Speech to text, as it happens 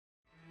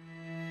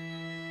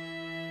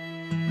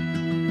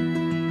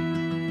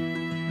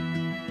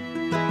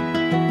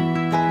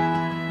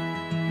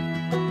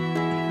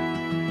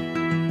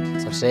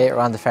Today we're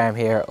on the farm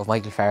here of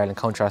Michael Farrell in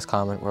County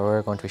Roscommon, where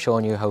we're going to be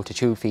showing you how to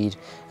tube feed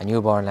a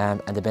newborn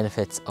lamb and the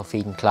benefits of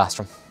feeding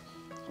colostrum.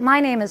 My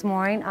name is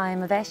Maureen.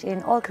 I'm a vet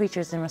in All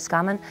Creatures in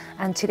Roscommon,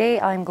 and today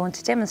I'm going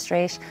to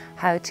demonstrate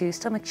how to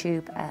stomach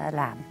tube a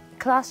lamb.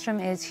 Colostrum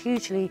is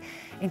hugely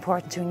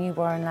important to a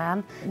newborn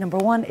lamb. Number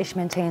one, it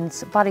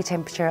maintains body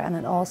temperature, and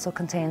it also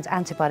contains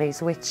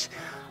antibodies which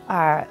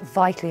are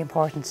vitally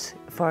important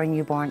for a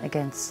newborn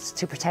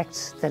to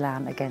protect the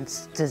lamb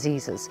against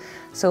diseases.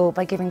 So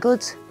by giving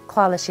good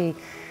quality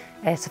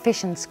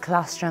sufficient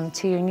colostrum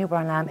to your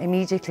newborn lamb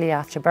immediately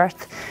after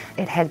birth,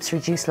 it helps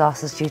reduce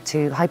losses due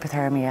to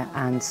hypothermia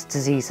and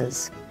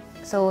diseases.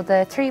 So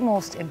the three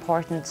most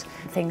important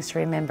things to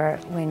remember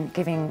when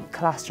giving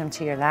colostrum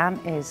to your lamb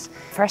is,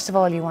 first of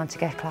all, you want to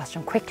get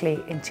colostrum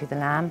quickly into the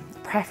lamb,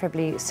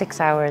 preferably 6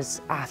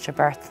 hours after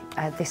birth.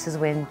 This is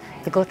when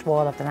the gut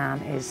wall of the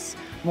lamb is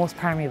most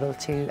permeable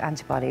to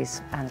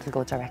antibodies, and it will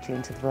go directly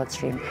into the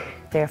bloodstream,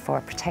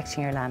 therefore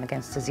protecting your lamb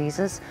against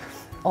diseases.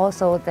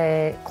 Also,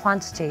 the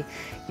quantity,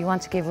 you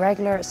want to give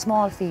regular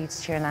small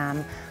feeds to your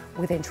lamb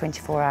within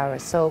 24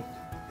 hours. So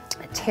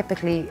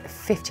typically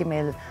 50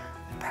 ml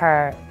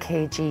per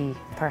kg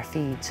per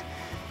feed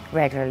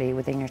regularly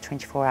within your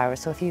 24 hours.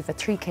 So if you have a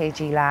 3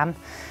 kg lamb,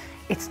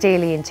 its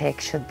daily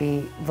intake should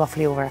be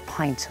roughly over a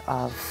pint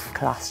of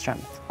colostrum.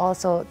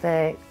 Also,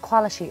 the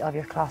quality of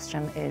your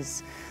colostrum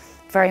is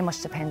very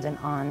much dependent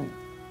on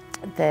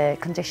the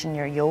condition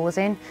your ewe is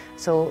in.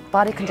 So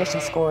body condition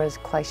score is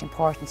quite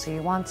important. So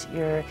you want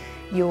your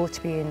ewe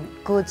to be in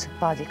good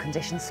body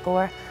condition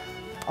score.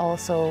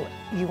 Also,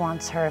 you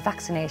want her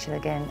vaccinated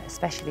again,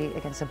 especially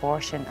against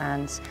abortion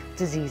and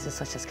diseases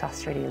such as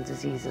clostridial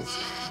diseases.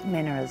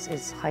 Minerals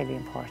is highly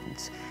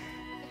important.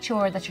 Make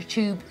sure that your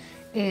tube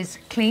is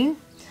clean,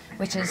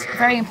 which is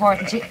very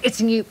important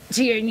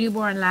to your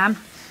newborn lamb.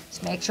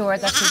 Just make sure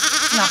that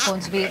it's not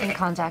going to be in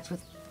contact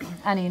with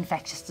any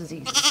infectious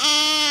diseases.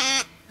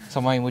 So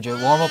Maureen, would you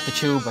warm up the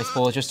tube, I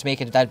suppose, just to make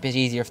it that bit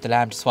easier for the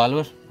lamb to swallow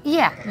it?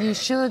 Yeah, you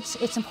should.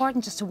 It's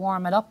important just to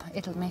warm it up.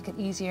 It'll make it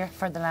easier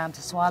for the lamb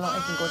to swallow.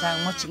 It'll go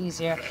down much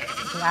easier.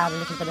 It'll add a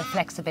little bit of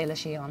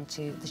flexibility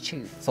onto the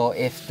tube. So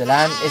if the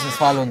lamb isn't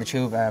swallowing the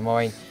tube,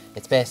 Maureen,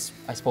 it's best,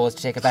 I suppose,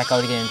 to take it back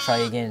out again and try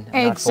again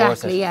and not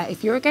force it. Yeah.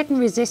 If you're getting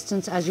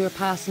resistance as you're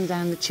passing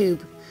down the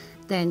tube,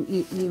 then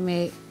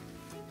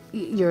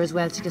you're as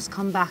well to just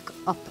come back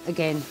up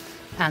again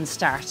and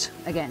start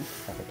again.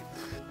 Perfect.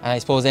 And I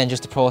suppose then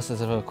just the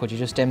process of it, could you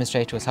just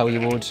demonstrate to us how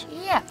you would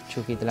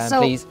tube feed the lamb,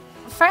 please?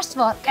 First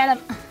of all, get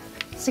him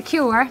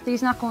secure,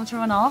 he's not going to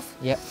run off.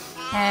 Yep.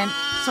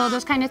 So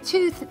there's kind of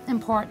two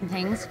important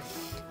things.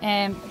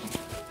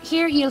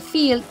 Here you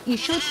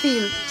should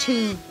feel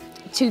two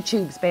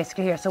tubes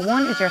basically here. So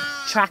one is your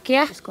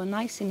trachea, just go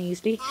nice and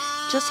easily.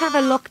 Just have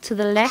a look to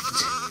the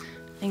left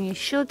and you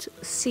should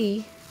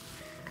see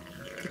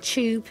the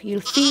tube,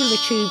 you'll feel the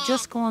tube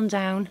just going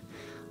down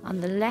on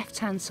the left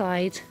hand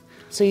side.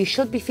 So you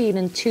should be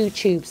feeling two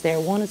tubes there.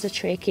 One is a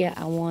trachea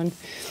and one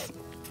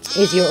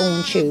is your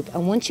own tube.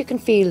 And once you can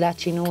feel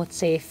that, you know it's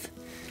safe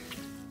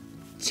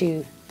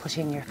to put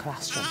in your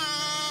colostrum.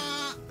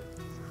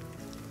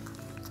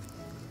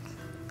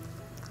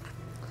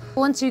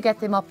 Once you get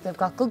them up, they've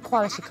got good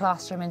quality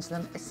colostrum into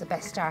them, it's the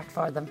best start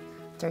for them.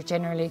 They're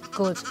generally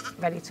good,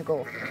 ready to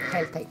go,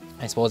 healthy.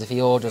 I suppose if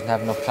EO doesn't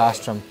have enough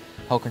colostrum,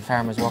 how can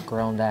farmers work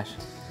around that?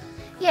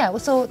 Yeah, well,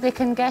 so they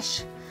can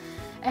get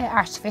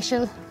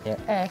artificial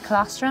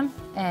colostrum,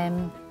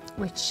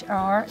 which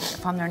are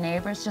from their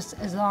neighbours, just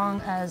as long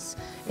as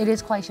it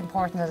is quite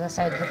important, as I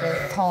said, with the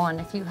thawing.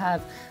 If you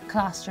have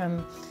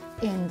colostrum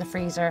in the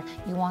freezer,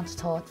 you want to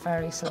thaw it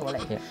very slowly,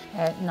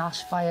 not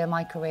via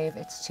microwave,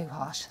 it's too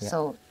hot.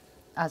 So,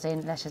 as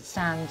in, let it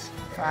stand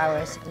for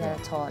hours, let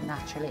it thaw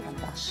naturally, and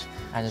that.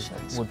 And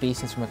would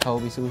beesons from a cow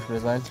be suitable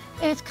as well?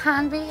 It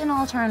can be an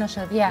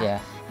alternative,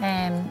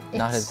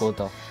 Not as good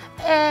though.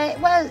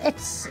 Well,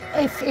 it's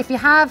if you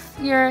have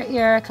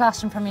your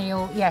colostrum from a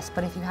ewe, yes,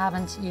 but if you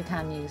haven't, you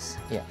can use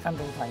from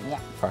bovine,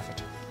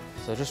 Perfect.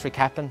 So just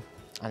recapping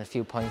on a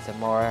few points that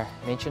Maura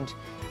mentioned,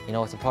 you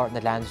know, it's important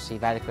that lambs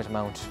receive adequate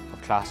amount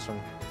of colostrum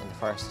in the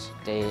first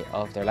day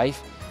of their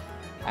life.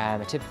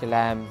 A typical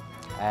lamb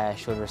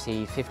should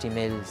receive 50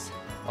 ml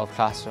of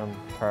colostrum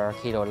per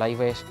kilo live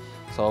weight.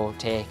 So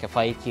take a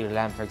 5 kilo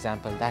lamb, for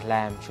example, that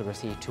lamb should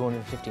receive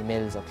 250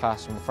 ml of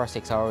colostrum in the first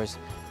 6 hours,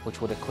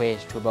 which would equate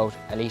to about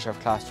a litre of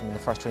colostrum in the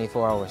first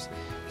 24 hours.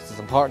 So it's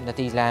important that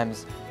these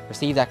lambs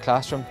receive that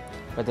colostrum,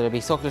 whether it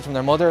be suckling from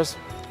their mothers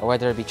or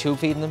whether it be tube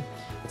feeding them.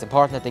 It's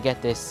important that they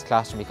get this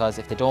colostrum, because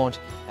if they don't,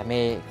 it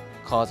may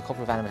cause a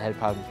couple of animal health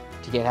problems.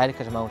 To get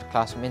adequate amount of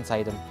colostrum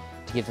inside them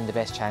to give them the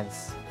best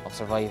chance of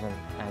surviving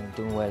and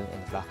doing well in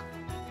the flock.